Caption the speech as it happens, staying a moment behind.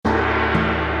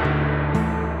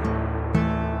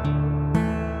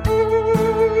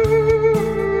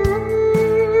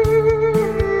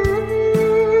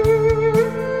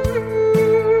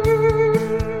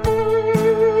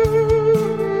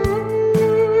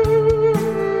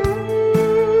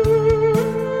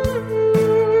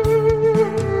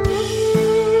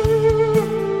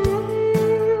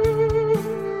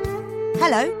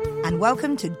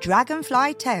welcome to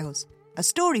Dragonfly Tales, a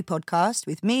story podcast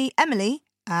with me, Emily,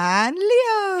 and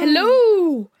Leo.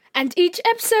 Hello! And each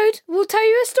episode will tell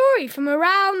you a story from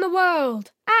around the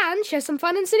world and share some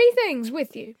fun and silly things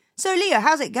with you. So, Leo,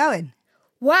 how's it going?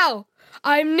 Well,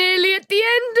 I'm nearly at the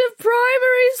end of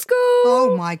primary school.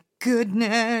 Oh, my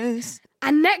goodness.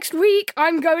 And next week,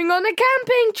 I'm going on a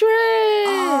camping trip.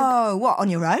 Oh, what,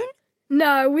 on your own?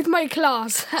 No, with my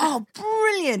class. Oh,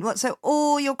 brilliant. What, so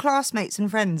all your classmates and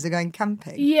friends are going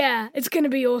camping? Yeah, it's going to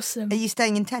be awesome. Are you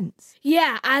staying in tents?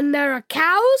 Yeah, and there are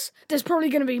cows, there's probably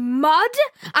going to be mud,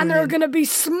 and there are going to be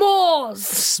s'mores.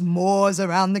 S'mores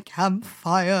around the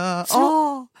campfire.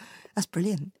 Oh, that's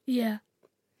brilliant. Yeah.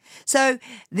 So,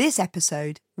 this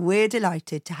episode, we're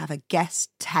delighted to have a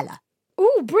guest teller.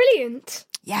 Ooh, brilliant.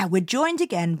 Yeah, we're joined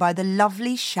again by the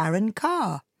lovely Sharon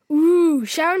Carr. Ooh,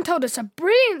 Sharon told us a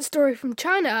brilliant story from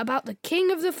China about the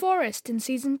King of the Forest in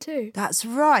Season 2. That's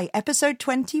right, episode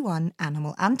 21,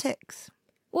 Animal Antics.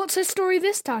 What's her story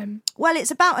this time? Well, it's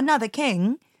about another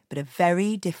king, but a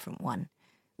very different one.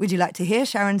 Would you like to hear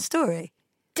Sharon's story?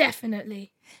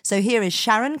 Definitely. So here is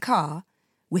Sharon Carr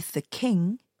with The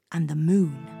King and the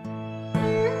Moon.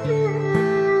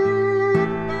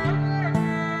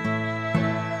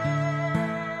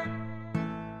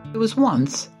 There was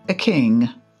once a king,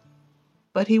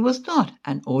 but he was not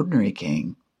an ordinary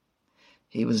king.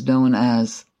 He was known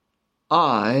as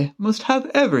I must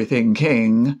have everything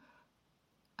king.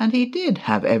 And he did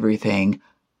have everything,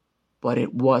 but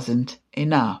it wasn't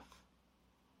enough.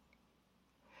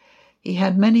 He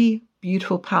had many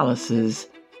beautiful palaces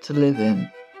to live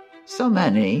in, so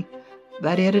many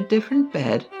that he had a different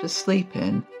bed to sleep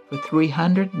in for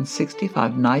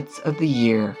 365 nights of the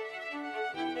year.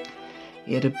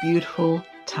 He had a beautiful,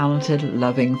 talented,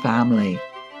 loving family.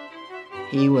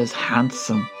 He was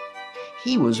handsome.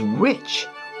 He was rich,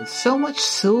 with so much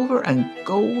silver and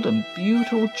gold and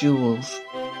beautiful jewels.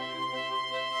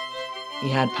 He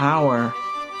had power,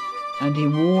 and he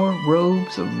wore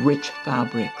robes of rich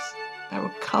fabrics that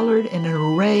were colored in an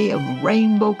array of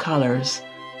rainbow colors.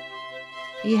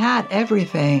 He had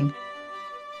everything,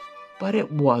 but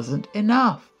it wasn't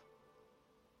enough.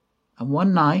 And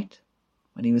one night,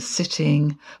 when he was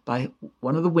sitting by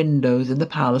one of the windows in the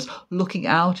palace, looking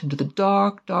out into the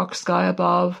dark, dark sky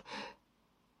above,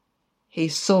 he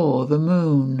saw the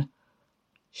moon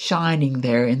shining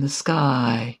there in the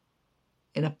sky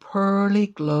in a pearly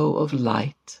glow of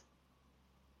light.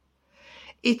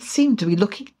 It seemed to be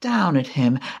looking down at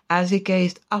him as he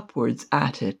gazed upwards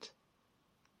at it.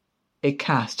 It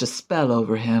cast a spell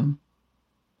over him.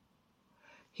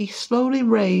 He slowly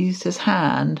raised his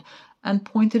hand and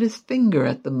pointed his finger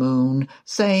at the moon,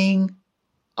 saying,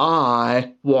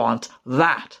 I want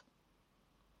that.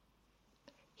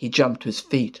 He jumped to his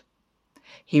feet.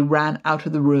 He ran out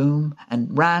of the room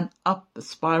and ran up the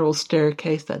spiral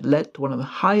staircase that led to one of the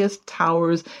highest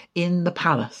towers in the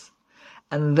palace.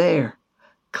 And there,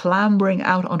 clambering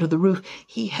out onto the roof,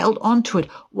 he held onto it,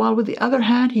 while with the other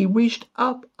hand he reached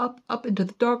up, up, up into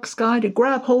the dark sky to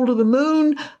grab hold of the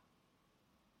moon.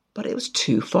 But it was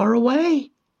too far away.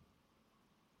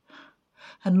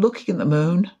 And looking at the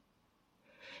moon,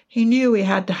 he knew he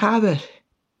had to have it.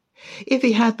 If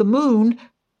he had the moon,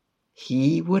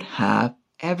 he would have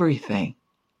everything.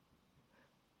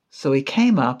 So he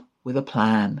came up with a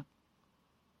plan.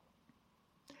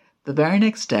 The very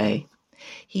next day,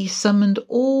 he summoned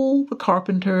all the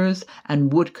carpenters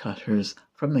and woodcutters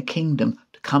from the kingdom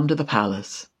to come to the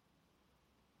palace.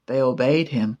 They obeyed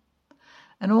him,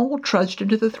 and all trudged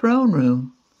into the throne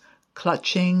room,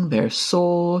 clutching their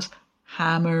saws,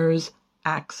 hammers,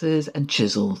 axes, and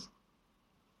chisels.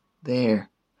 There,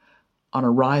 on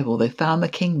arrival, they found the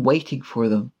king waiting for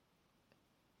them.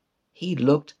 He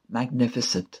looked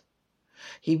magnificent.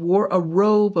 He wore a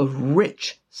robe of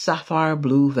rich sapphire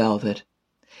blue velvet.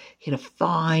 He had a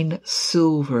fine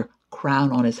silver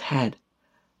crown on his head,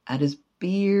 and his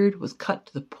beard was cut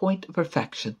to the point of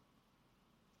perfection.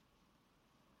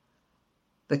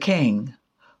 The king,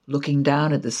 looking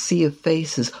down at the sea of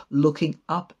faces looking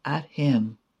up at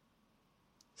him,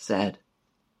 said,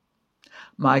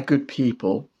 My good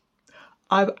people,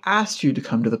 I've asked you to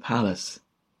come to the palace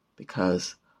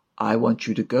because I want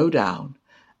you to go down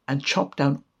and chop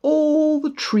down all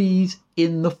the trees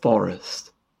in the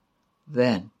forest.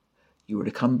 Then you are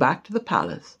to come back to the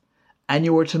palace and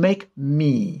you are to make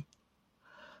me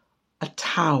a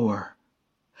tower,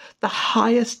 the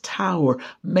highest tower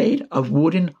made of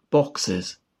wooden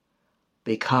boxes,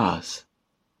 because,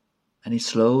 and he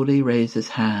slowly raised his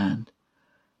hand,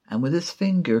 and with his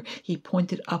finger he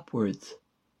pointed upwards,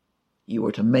 you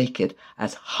are to make it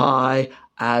as high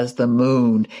as the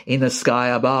moon in the sky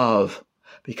above,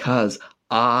 because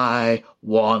I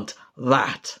want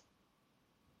that."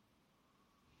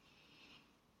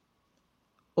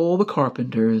 All the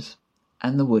carpenters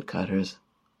and the woodcutters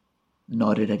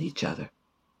nodded at each other,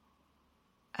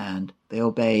 and they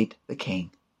obeyed the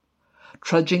king.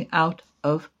 Trudging out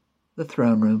of the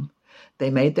throne room, they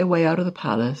made their way out of the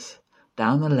palace,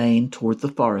 down the lane towards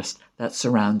the forest that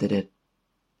surrounded it,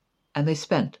 and they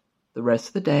spent the rest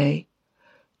of the day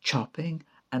chopping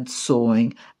and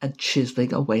sawing and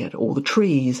chiseling away at all the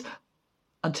trees,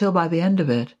 until by the end of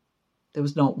it, there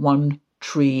was not one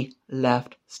tree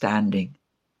left standing.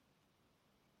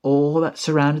 All that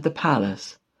surrounded the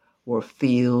palace were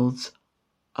fields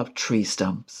of tree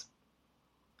stumps.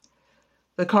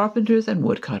 The carpenters and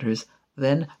woodcutters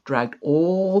then dragged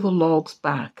all the logs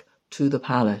back to the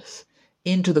palace,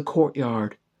 into the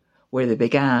courtyard, where they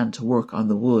began to work on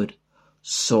the wood,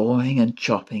 sawing and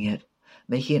chopping it,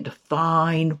 making it into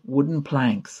fine wooden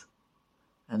planks,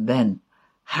 and then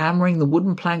hammering the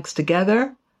wooden planks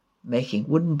together, making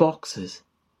wooden boxes.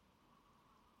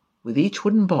 With each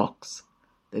wooden box,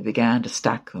 they began to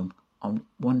stack them on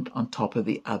one on top of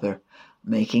the other,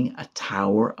 making a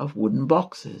tower of wooden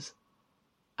boxes.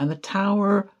 And the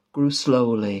tower grew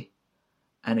slowly,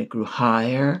 and it grew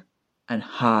higher and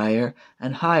higher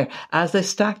and higher as they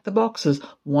stacked the boxes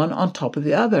one on top of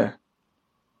the other.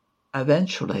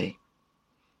 Eventually,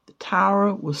 the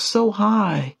tower was so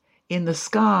high in the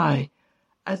sky,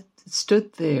 as it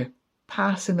stood there,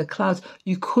 passing the clouds,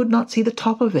 you could not see the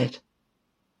top of it.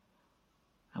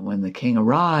 And when the king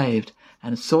arrived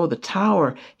and saw the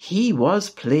tower, he was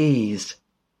pleased.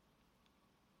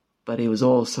 But he was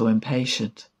also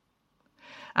impatient.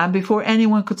 And before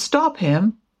anyone could stop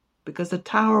him, because the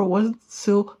tower wasn't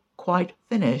still quite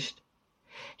finished,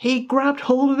 he grabbed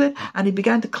hold of it and he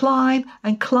began to climb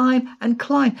and climb and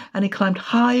climb, and he climbed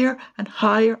higher and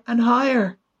higher and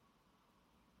higher.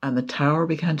 And the tower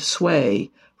began to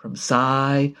sway from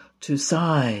side to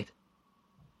side.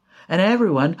 And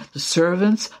everyone, the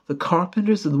servants, the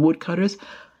carpenters and the woodcutters,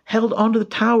 held onto the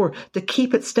tower to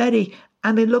keep it steady,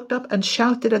 and they looked up and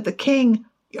shouted at the king,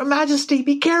 "Your Majesty,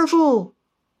 be careful!"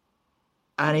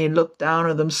 And he looked down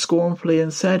at them scornfully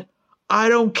and said, "I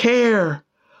don't care.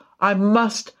 I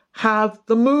must have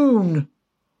the moon."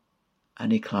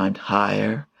 And he climbed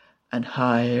higher and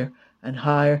higher and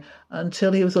higher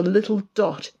until he was a little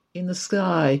dot in the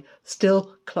sky,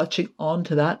 still clutching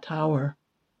onto that tower.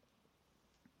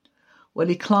 Well,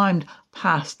 he climbed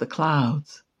past the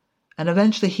clouds, and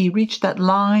eventually he reached that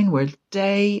line where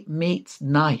day meets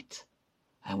night,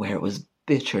 and where it was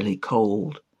bitterly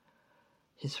cold.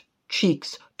 His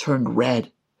cheeks turned red,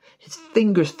 his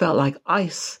fingers felt like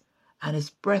ice, and his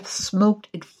breath smoked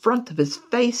in front of his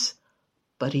face,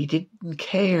 but he didn't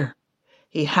care.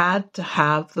 He had to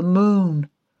have the moon.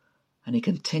 And he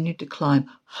continued to climb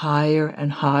higher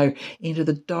and higher into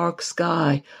the dark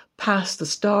sky, past the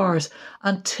stars,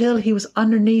 until he was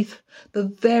underneath the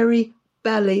very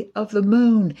belly of the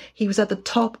moon. He was at the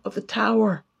top of the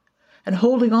tower, and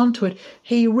holding on to it,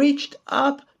 he reached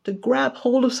up to grab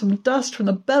hold of some dust from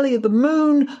the belly of the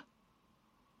moon.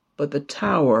 But the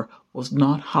tower was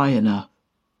not high enough.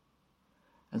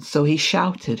 And so he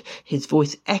shouted, his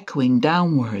voice echoing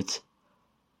downwards,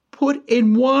 "Put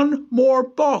in one more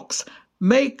box.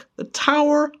 Make the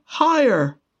tower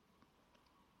higher."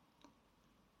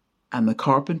 And the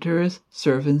carpenters,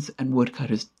 servants, and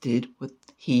woodcutters did what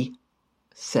he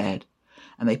said.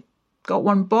 And they got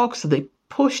one box and they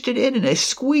pushed it in and they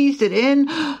squeezed it in.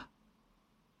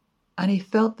 And he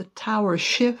felt the tower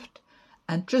shift.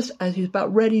 And just as he was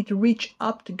about ready to reach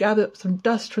up to gather up some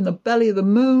dust from the belly of the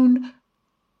moon,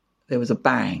 there was a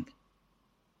bang,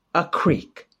 a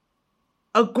creak,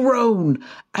 a groan,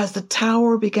 as the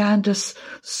tower began to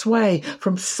sway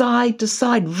from side to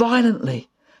side violently,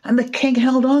 and the king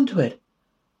held on to it.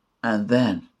 And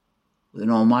then, with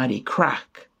an almighty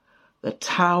crack, the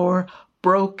tower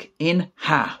broke in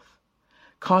half,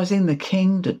 causing the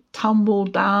king to tumble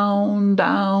down,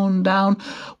 down, down,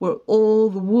 where all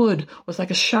the wood was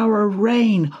like a shower of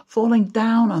rain falling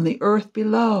down on the earth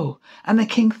below. And the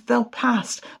king fell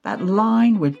past that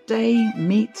line where day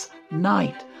meets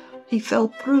night. He fell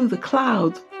through the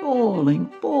clouds,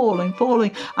 falling, falling,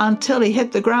 falling, until he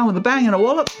hit the ground with a bang and a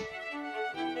wallop,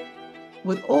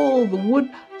 with all the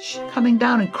wood coming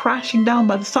down and crashing down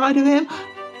by the side of him.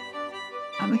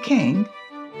 And the king,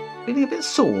 feeling a bit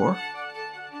sore,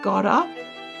 got up,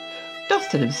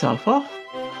 dusted himself off,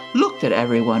 looked at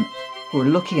everyone who were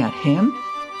looking at him,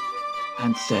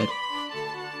 and said,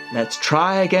 "Let's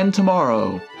try again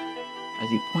tomorrow," as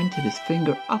he pointed his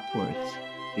finger upwards,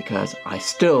 "because I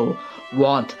still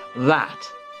want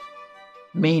that,"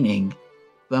 meaning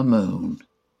the moon.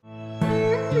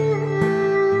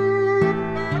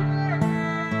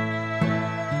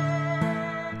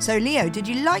 So, Leo, did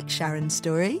you like Sharon's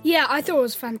story? Yeah, I thought it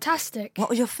was fantastic. What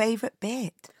was your favourite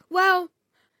bit? Well,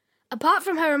 apart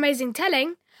from her amazing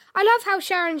telling, I love how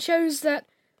Sharon shows that,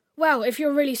 well, if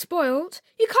you're really spoiled,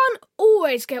 you can't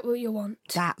always get what you want.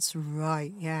 That's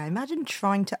right, yeah. Imagine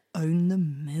trying to own the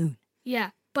moon. Yeah,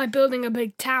 by building a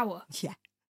big tower. Yeah.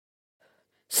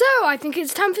 So, I think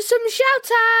it's time for some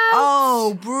shout-outs!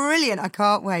 Oh, brilliant. I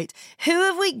can't wait. Who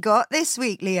have we got this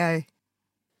week, Leo?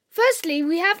 Firstly,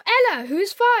 we have Ella,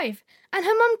 who's 5, and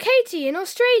her mum Katie in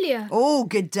Australia. Oh,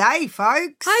 good day,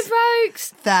 folks. Hi,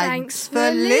 folks. Thanks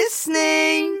for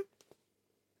listening.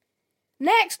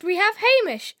 Next, we have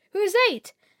Hamish, who is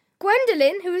 8,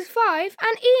 Gwendolyn, who is 5,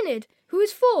 and Enid, who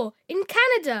is 4, in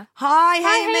Canada. Hi,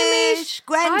 Hamish.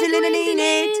 Gwendolyn and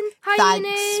Enid. Hi, Thanks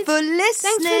Enid. for listening.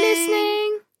 Thanks for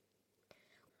listening.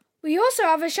 We also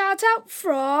have a shout-out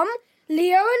from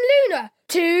Leo and Luna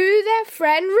to their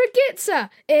friend Regitza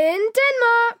in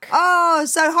Denmark. Oh,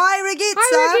 so hi, Regitza.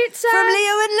 Hi, Regitza. From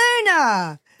Leo and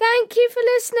Luna. Thank you for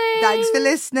listening. Thanks for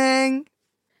listening.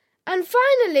 And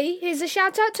finally, here's a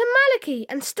shout-out to Maliki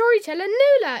and storyteller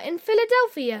Nula in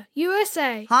Philadelphia,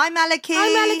 USA. Hi, Maliki. Hi,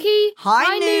 Maliki.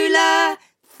 Hi, Nula. Nula.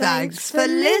 Thanks for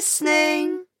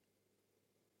listening.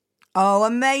 Oh,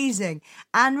 amazing.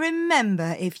 And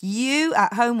remember, if you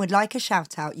at home would like a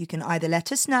shout-out, you can either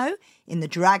let us know in the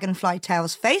Dragonfly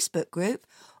Tales Facebook group,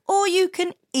 or you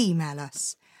can email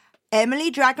us,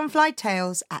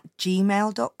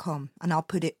 emilydragonflytales@gmail.com, and I'll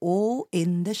put it all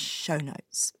in the show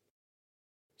notes.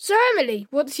 So, Emily,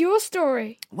 what's your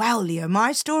story? Well, Leo,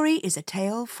 my story is a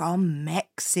tale from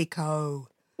Mexico.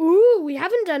 Ooh, we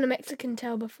haven't done a Mexican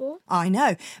tale before. I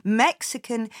know.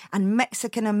 Mexican and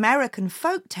Mexican-American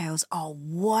folk tales are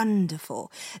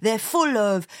wonderful. They're full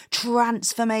of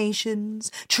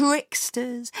transformations,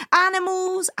 tricksters,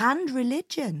 animals and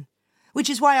religion.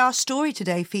 Which is why our story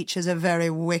today features a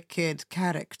very wicked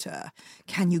character.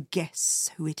 Can you guess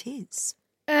who it is?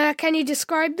 Can you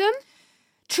describe them?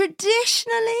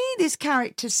 Traditionally, this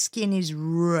character's skin is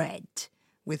red,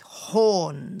 with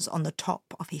horns on the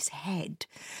top of his head.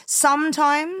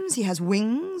 Sometimes he has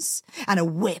wings and a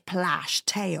whiplash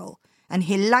tail, and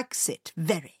he likes it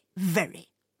very, very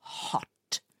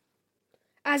hot.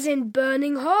 As in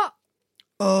burning hot?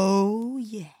 Oh,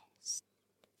 yes.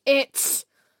 It's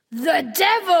the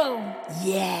devil!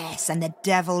 Yes, and the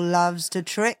devil loves to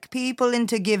trick people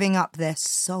into giving up their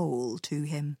soul to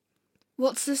him.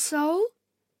 What's the soul?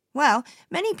 Well,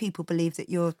 many people believe that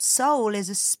your soul is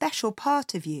a special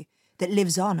part of you that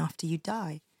lives on after you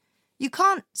die. You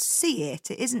can't see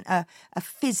it. It isn't a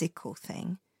physical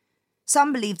thing.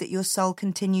 Some believe that your soul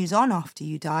continues on after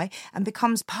you die and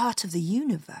becomes part of the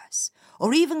universe,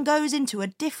 or even goes into a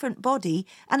different body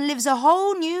and lives a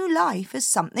whole new life as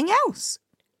something else.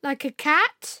 Like a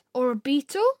cat or a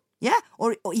beetle? Yeah,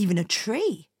 or even a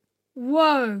tree.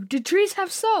 Whoa, do trees have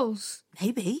souls?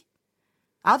 Maybe.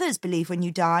 Others believe when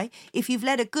you die, if you've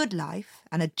led a good life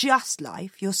and a just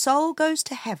life, your soul goes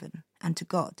to heaven and to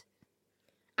God.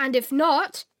 And if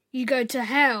not, you go to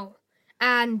hell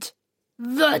and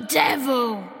the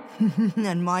devil.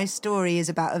 And my story is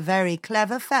about a very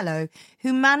clever fellow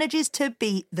who manages to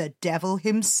beat the devil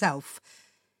himself.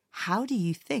 How do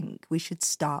you think we should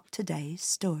start today's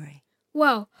story?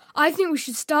 Well, I think we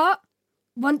should start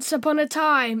Once Upon a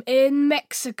Time in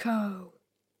Mexico.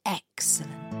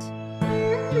 Excellent.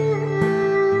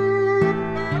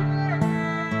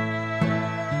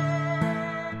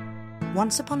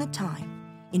 Once upon a time,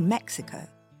 in Mexico,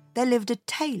 there lived a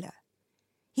tailor.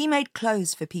 He made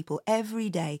clothes for people every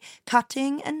day,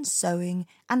 cutting and sewing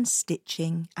and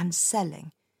stitching and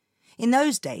selling. In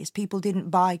those days, people didn't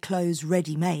buy clothes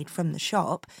ready-made from the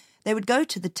shop. They would go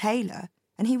to the tailor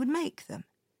and he would make them.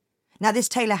 Now, this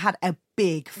tailor had a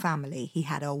big family. He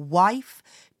had a wife,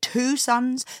 2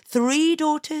 sons, 3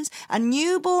 daughters, a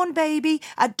newborn baby,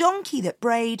 a donkey that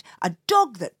brayed, a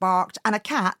dog that barked, and a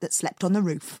cat that slept on the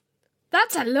roof.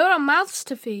 That's a lot of mouths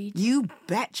to feed. You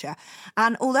betcha.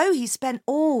 And although he spent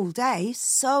all day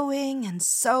sewing and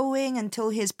sewing until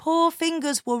his poor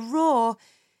fingers were raw,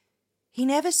 he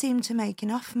never seemed to make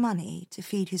enough money to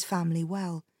feed his family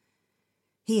well.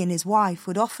 He and his wife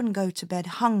would often go to bed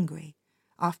hungry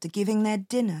after giving their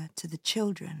dinner to the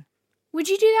children. Would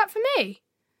you do that for me?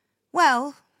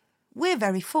 Well, we're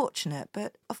very fortunate,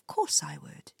 but of course I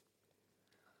would.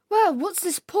 Well, what's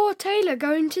this poor tailor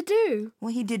going to do?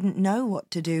 Well, he didn't know what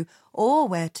to do or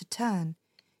where to turn.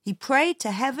 He prayed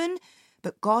to heaven,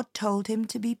 but God told him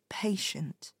to be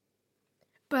patient.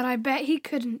 But I bet he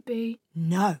couldn't be.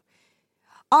 No.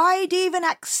 I'd even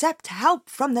accept help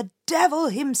from the devil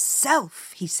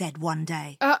himself, he said one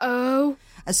day. Uh-oh.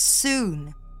 As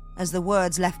soon as the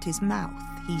words left his mouth,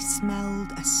 he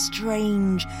smelled a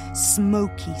strange,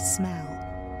 smoky smell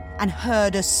and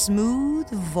heard a smooth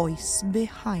voice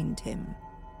behind him.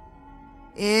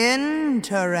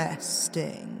 Interesting.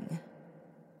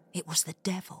 It was the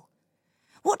devil.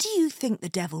 What do you think the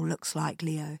devil looks like,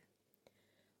 Leo?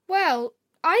 Well,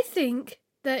 I think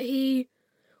that he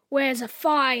wears a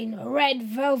fine red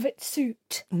velvet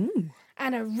suit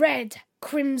and a red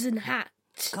crimson hat.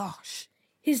 Gosh.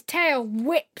 His tail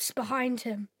whips behind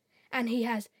him, and he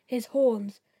has his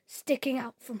horns sticking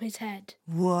out from his head.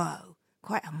 Whoa,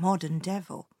 quite a modern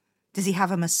devil. Does he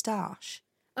have a moustache?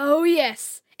 Oh,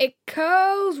 yes. It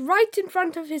curls right in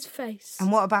front of his face.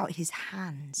 And what about his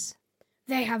hands?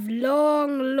 They have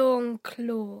long, long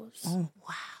claws. Oh,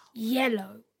 wow.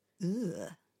 Yellow.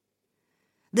 Ugh.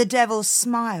 The devil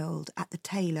smiled at the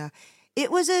tailor.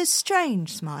 It was a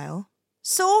strange smile,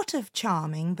 sort of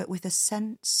charming, but with a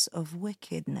sense of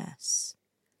wickedness.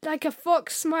 Like a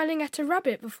fox smiling at a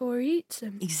rabbit before he eats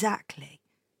him. Exactly.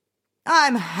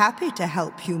 I'm happy to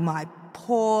help you, my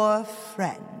poor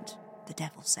friend, the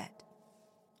devil said.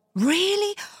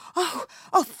 Really? Oh,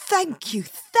 thank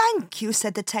you,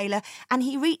 said the tailor, and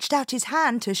he reached out his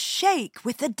hand to shake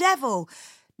with the devil.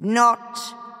 Not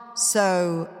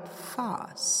so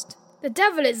fast. The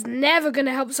devil is never going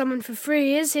to help someone for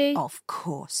free, is he? Of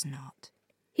course not.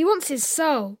 He wants his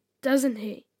soul, doesn't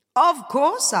he? Of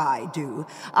course I do.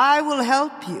 I will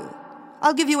help you.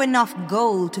 I'll give you enough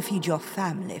gold to feed your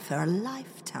family for a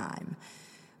lifetime.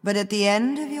 But at the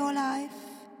end of your life,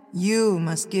 you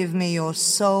must give me your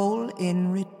soul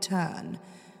in return.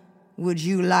 Would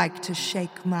you like to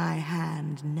shake my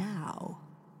hand now?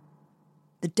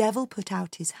 The devil put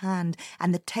out his hand,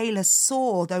 and the tailor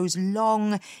saw those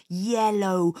long,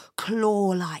 yellow,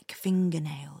 claw-like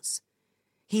fingernails.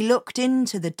 He looked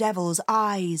into the devil's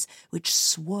eyes, which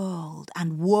swirled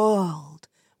and whirled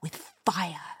with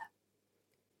fire.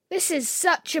 This is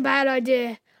such a bad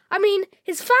idea. I mean,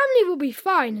 his family will be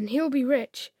fine and he'll be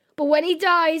rich. But when he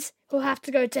dies, he'll have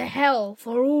to go to hell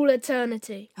for all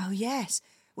eternity. Oh, yes.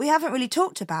 We haven't really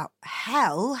talked about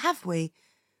hell, have we?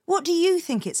 What do you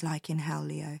think it's like in hell,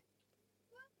 Leo?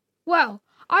 Well,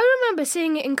 I remember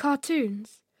seeing it in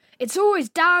cartoons. It's always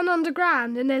down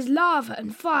underground and there's lava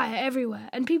and fire everywhere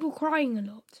and people crying a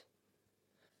lot.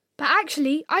 But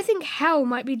actually, I think hell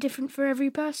might be different for every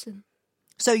person.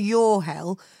 So your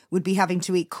hell would be having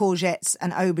to eat courgettes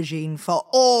and aubergine for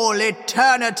all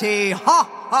eternity. Ha,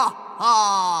 ha,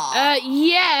 ha!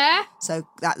 Yeah. So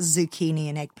that's zucchini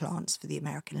and eggplants for the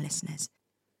American listeners.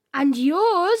 And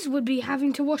yours would be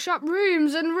having to wash up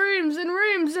rooms and rooms and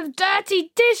rooms of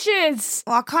dirty dishes.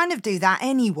 Well, I kind of do that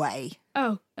anyway.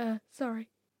 Oh, sorry.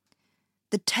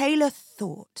 The tailor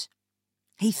thought.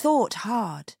 He thought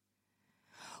hard.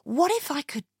 What if I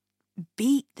could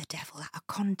beat the devil at a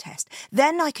contest?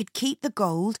 Then I could keep the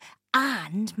gold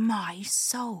and my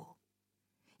soul.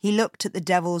 He looked at the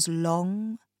devil's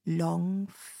long, long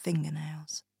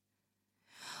fingernails.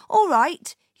 All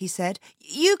right, he said,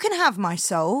 you can have my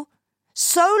soul,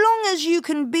 so long as you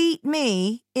can beat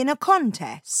me in a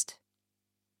contest.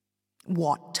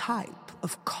 What type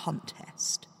of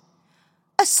contest?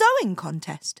 A sewing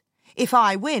contest. If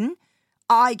I win,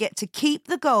 I get to keep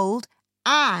the gold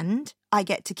and I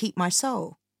get to keep my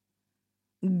soul.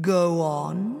 Go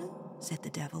on, said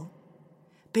the devil.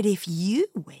 But if you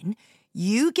win,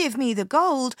 you give me the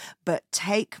gold, but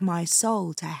take my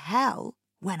soul to hell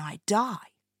when I die.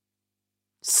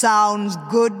 Sounds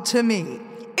good to me.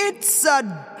 It's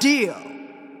a deal.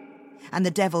 And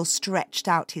the devil stretched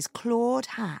out his clawed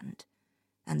hand,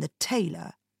 and the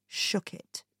tailor shook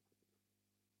it.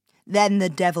 Then the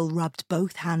devil rubbed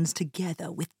both hands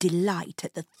together with delight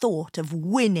at the thought of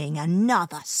winning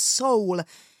another soul.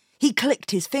 He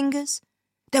clicked his fingers.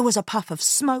 There was a puff of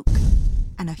smoke,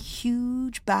 and a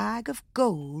huge bag of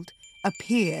gold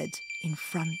appeared in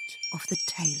front of the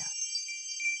tailor.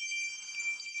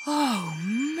 Oh,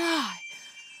 my!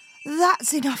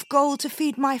 That's enough gold to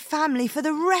feed my family for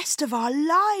the rest of our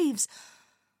lives.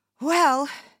 Well,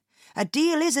 a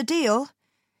deal is a deal.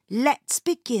 Let's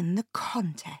begin the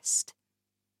contest.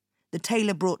 The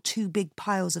tailor brought 2 big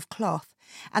piles of cloth,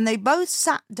 and they both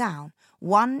sat down,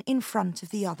 one in front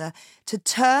of the other, to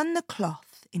turn the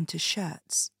cloth into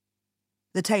shirts.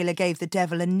 The tailor gave the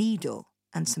devil a needle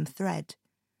and some thread.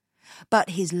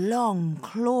 But his long,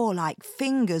 claw-like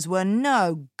fingers were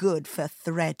no good for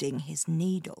threading his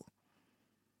needle.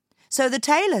 So the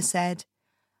tailor said,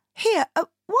 Here,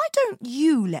 why don't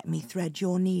you let me thread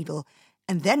your needle,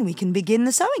 and then we can begin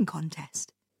the sewing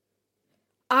contest.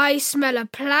 I smell a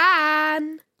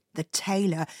plan. The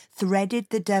tailor threaded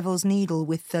the devil's needle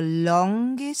with the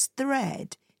longest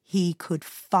thread he could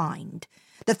find.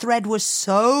 The thread was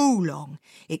so long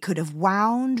it could have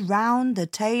wound round the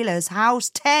tailor's house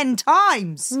 10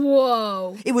 times.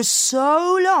 Whoa. It was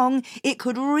so long it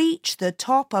could reach the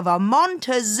top of a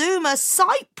Montezuma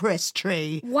cypress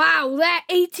tree. Wow, they're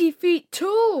 80 feet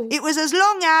tall. It was as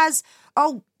long as,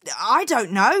 I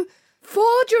don't know. 4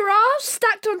 giraffes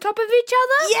stacked on top of each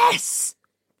other? Yes!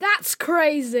 That's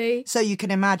crazy. So you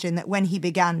can imagine that when he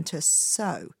began to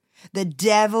sew, the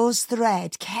devil's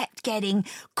thread kept getting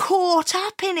caught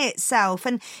up in itself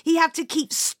and he had to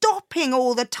keep stopping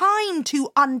all the time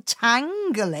to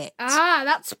untangle it. Ah,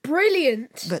 that's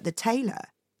brilliant. But the tailor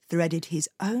threaded his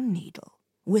own needle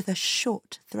with a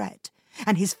short thread,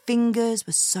 and his fingers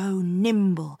were so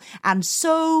nimble and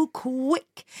so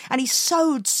quick, and he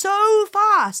sewed so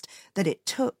fast that it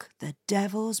took the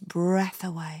devil's breath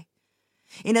away.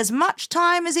 In as much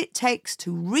time as it takes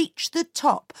to reach the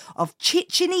top of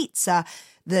Chichen Itza,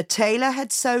 the tailor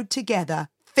had sewed together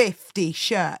 50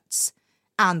 shirts,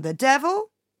 and the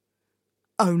devil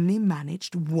only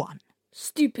managed 1.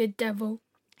 Stupid devil.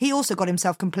 He also got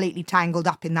himself completely tangled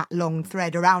up in that long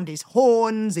thread around his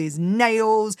horns, his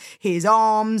nails, his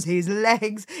arms, his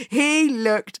legs. He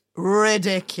looked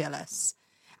ridiculous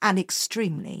and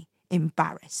extremely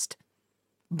embarrassed.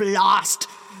 Blast!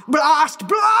 Blast!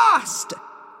 Blast!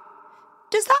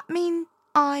 Does that mean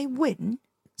I win?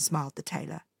 Smiled the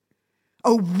tailor.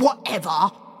 Oh,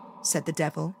 whatever, said the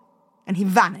devil, and he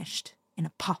vanished in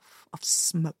a puff of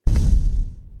smoke,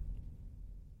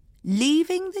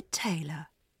 leaving the tailor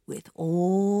with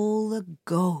all the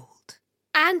gold.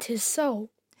 And his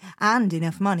soul. And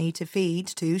enough money to feed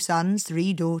 2 sons,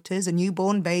 3 daughters, a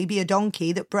newborn baby, a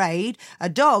donkey that brayed, a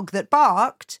dog that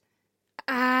barked.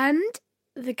 And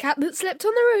the cat that slept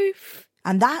on the roof.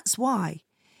 And that's why,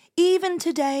 even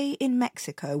today in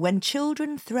Mexico, when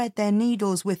children thread their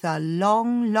needles with a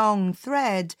long, long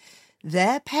thread,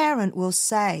 their parent will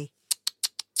say,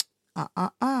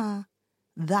 that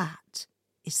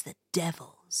is the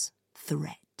devil's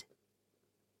thread.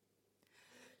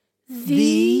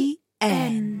 The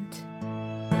end.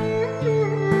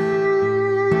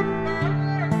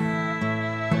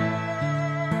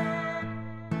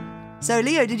 So,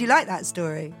 Leo, did you like that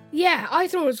story? Yeah, I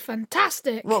thought it was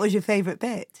fantastic. What was your favourite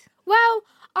bit? Well,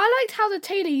 I liked how the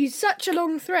tailor used such a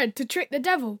long thread to trick the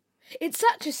devil. It's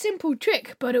such a simple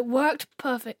trick, but it worked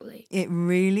perfectly. It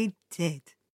really did.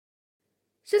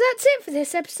 So that's it for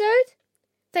this episode.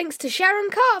 Thanks to Sharon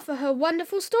Carr for her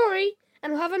wonderful story,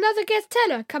 and we'll have another guest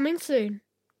teller coming soon.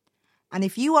 And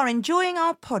if you are enjoying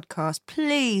our podcast,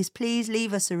 please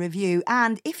leave us a review,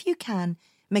 and if you can,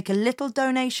 make a little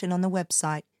donation on the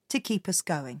website to keep us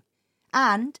going.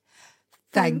 And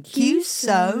thank you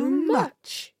so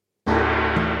much.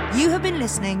 You have been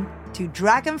listening to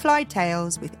Dragonfly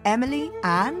Tales with Emily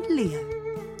and Leo.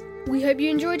 We hope you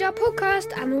enjoyed our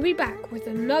podcast, and we'll be back with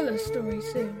another story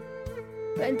soon.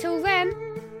 But until then,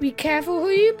 be careful who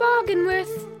you bargain with.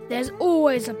 There's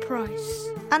always a price.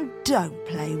 And don't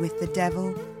play with the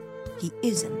devil. He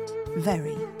isn't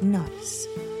very nice.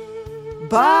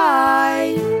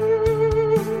 Bye!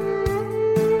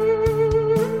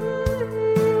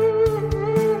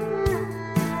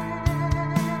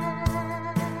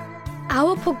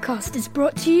 Our podcast is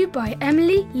brought to you by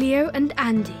Emily, Leo and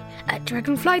Andy at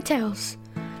Dragonfly Tales.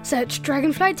 Search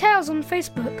Dragonfly Tales on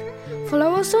Facebook,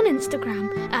 follow us on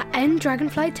Instagram at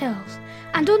 @ndragonflytales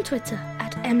and on Twitter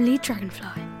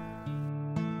 @EmilyDragonfly.